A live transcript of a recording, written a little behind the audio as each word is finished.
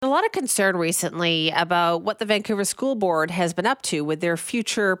lot of concern recently about what the Vancouver School Board has been up to with their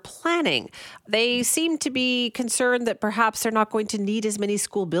future planning. They seem to be concerned that perhaps they're not going to need as many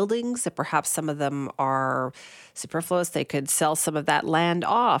school buildings, that perhaps some of them are superfluous. They could sell some of that land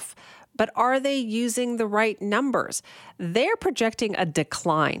off. But are they using the right numbers? They're projecting a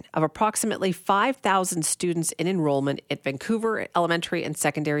decline of approximately 5,000 students in enrollment at Vancouver elementary and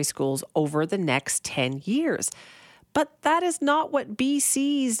secondary schools over the next 10 years. But that is not what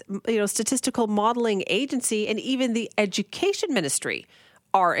BC's, statistical modeling agency and even the education ministry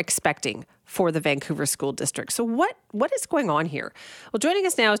are expecting for the Vancouver School District. So what is going on here? Well, joining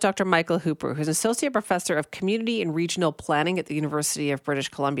us now is Dr. Michael Hooper, who's an Associate Professor of Community and Regional Planning at the University of British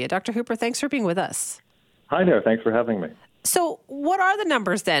Columbia. Dr. Hooper, thanks for being with us. Hi there. Thanks for having me. So what are the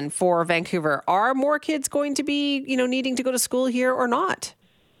numbers then for Vancouver? Are more kids going to be, needing to go to school here or not?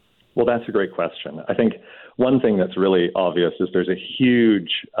 Well, that's a great question. I think one thing that's really obvious is there's a huge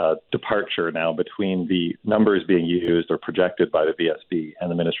departure now between the numbers being used or projected by the VSB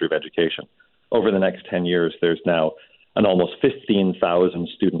and the Ministry of Education. Over the next 10 years, there's now an almost 15,000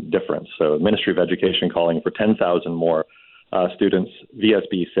 student difference. So the Ministry of Education calling for 10,000 more students,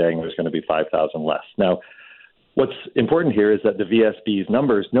 VSB saying there's going to be 5,000 less. Now, what's important here is that the VSB's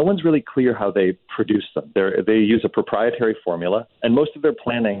numbers, no one's really clear how they produce them. They use a proprietary formula, and most of their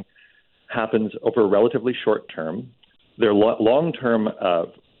planning happens over a relatively short term. Their long-term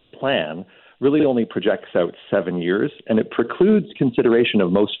plan really only projects out 7 years, and it precludes consideration of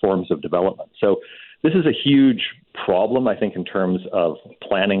most forms of development. So this is a huge problem, I think, in terms of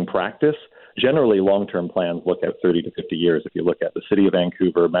planning practice. Generally, long-term plans look at 30 to 50 years. If you look at the City of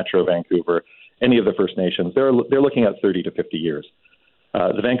Vancouver, Metro Vancouver, any of the First Nations, they're looking at 30 to 50 years.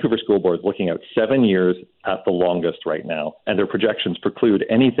 The Vancouver School Board is looking at 7 years at the longest right now, and their projections preclude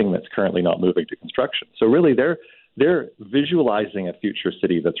anything that's currently not moving to construction. So really, they're visualizing a future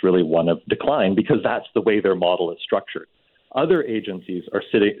city that's really one of decline because that's the way their model is structured. Other agencies are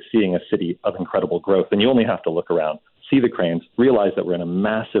seeing a city of incredible growth, and you only have to look around, see the cranes, realize that we're in a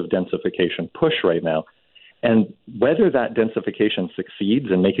massive densification push right now. And whether that densification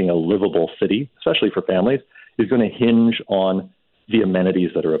succeeds in making a livable city, especially for families, is going to hinge on the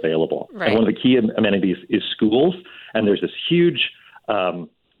amenities that are available. Right. And one of the key amenities is schools. And there's this huge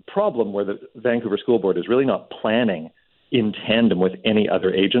problem where the Vancouver School Board is really not planning in tandem with any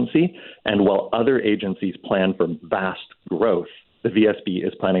other agency. And while other agencies plan for vast growth, the VSB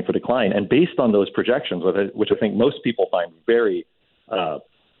is planning for decline. And based on those projections, which I think most people find very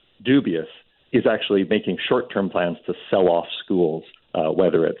dubious, is actually making short-term plans to sell off schools,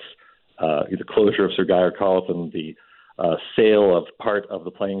 whether it's the closure of Sir Guyer Carleton, the sale of part of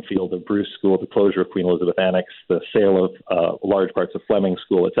the playing field of Bruce School, the closure of Queen Elizabeth Annex, the sale of large parts of Fleming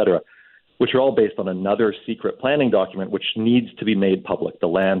School, et cetera, which are all based on another secret planning document which needs to be made public, the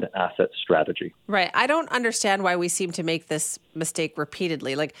land asset strategy. Right. I don't understand why we seem to make this mistake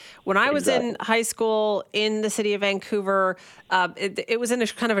repeatedly. Like when I was in high school in the city of Vancouver, it was in a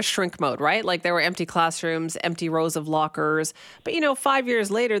kind of a shrink mode, right? Like there were empty classrooms, empty rows of lockers. But, 5 years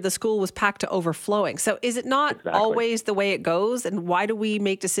later, the school was packed to overflowing. So is it not always the way it goes? And why do we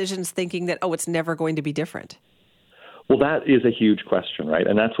make decisions thinking that, it's never going to be different? Well, that is a huge question, right?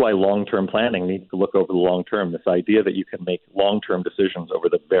 And that's why long-term planning needs to look over the long term. This idea that you can make long-term decisions over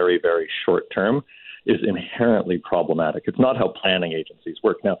the very, very short term is inherently problematic. It's not how planning agencies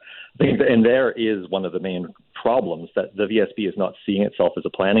work. Now, and there is one of the main problems that the VSB is not seeing itself as a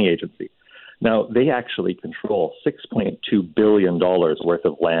planning agency. Now, they actually control $6.2 billion worth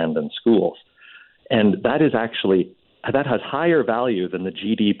of land and schools. And that has higher value than the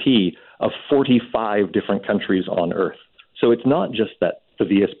GDP of 45 different countries on Earth. So it's not just that the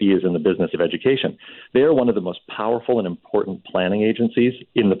VSB is in the business of education. They are one of the most powerful and important planning agencies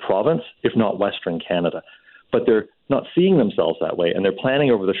in the province, if not Western Canada. But they're not seeing themselves that way, and they're planning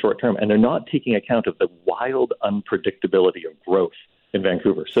over the short term, and they're not taking account of the wild unpredictability of growth in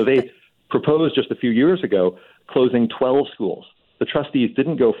Vancouver. So they proposed just a few years ago closing 12 schools. The trustees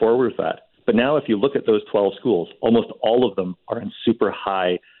didn't go forward with that. But now if you look at those 12 schools, almost all of them are in super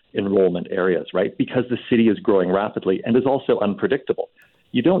high enrollment areas, right? Because the city is growing rapidly and is also unpredictable.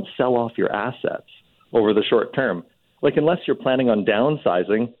 You don't sell off your assets over the short term. Like unless you're planning on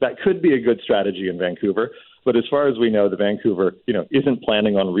downsizing, that could be a good strategy in Vancouver. But as far as we know, the Vancouver, isn't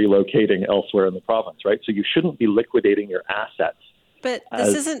planning on relocating elsewhere in the province, right? So you shouldn't be liquidating your assets. But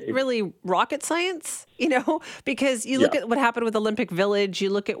this isn't really rocket science, because you look at what happened with Olympic Village,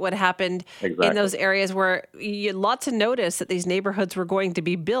 you look at what happened in those areas where you had lots of notice that these neighborhoods were going to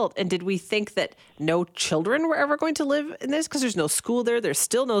be built. And did we think that no children were ever going to live in this? Because there's no school there. There's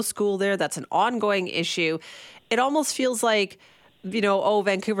still no school there. That's an ongoing issue. It almost feels like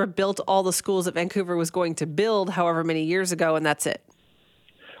Vancouver built all the schools that Vancouver was going to build however many years ago, and that's it.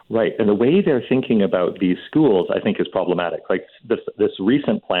 Right. And the way they're thinking about these schools, I think, is problematic. Like this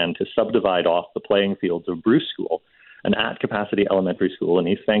recent plan to subdivide off the playing fields of Bruce School, an at-capacity elementary school in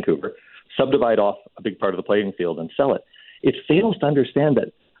East Vancouver, subdivide off a big part of the playing field and sell it. It fails to understand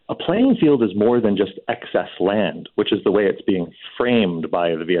that a playing field is more than just excess land, which is the way it's being framed by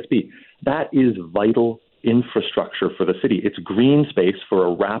the VSB. That is vital infrastructure for the city. It's green space for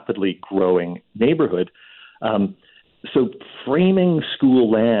a rapidly growing neighborhood. So framing school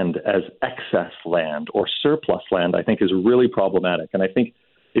land as excess land or surplus land, I think, is really problematic. And I think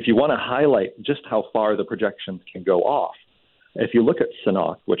if you want to highlight just how far the projections can go off, if you look at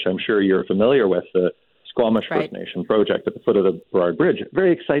Sanok, which I'm sure you're familiar with, the Squamish First Nation project at the foot of the Burrard Bridge,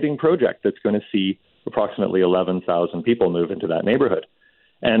 very exciting project that's going to see approximately 11,000 people move into that neighborhood.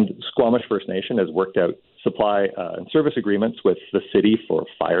 And Squamish First Nation has worked out supply and service agreements with the city for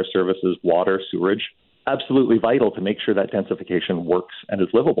fire services, water, sewerage, absolutely vital to make sure that densification works and is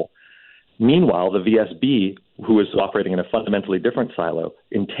livable. Meanwhile, the VSB, who is operating in a fundamentally different silo,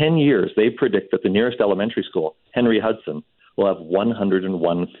 in 10 years, they predict that the nearest elementary school, Henry Hudson, will have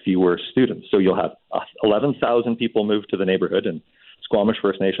 101 fewer students. So you'll have 11,000 people move to the neighborhood, and Squamish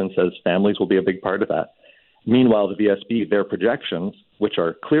First Nation says families will be a big part of that. Meanwhile, the VSB, their projections, which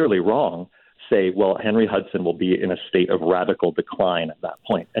are clearly wrong, say, well, Henry Hudson will be in a state of radical decline at that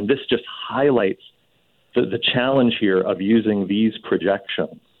point. And this just highlights the challenge here of using these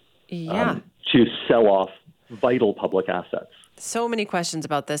projections to sell off vital public assets. So many questions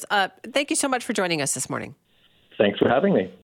about this. Thank you so much for joining us this morning. Thanks for having me.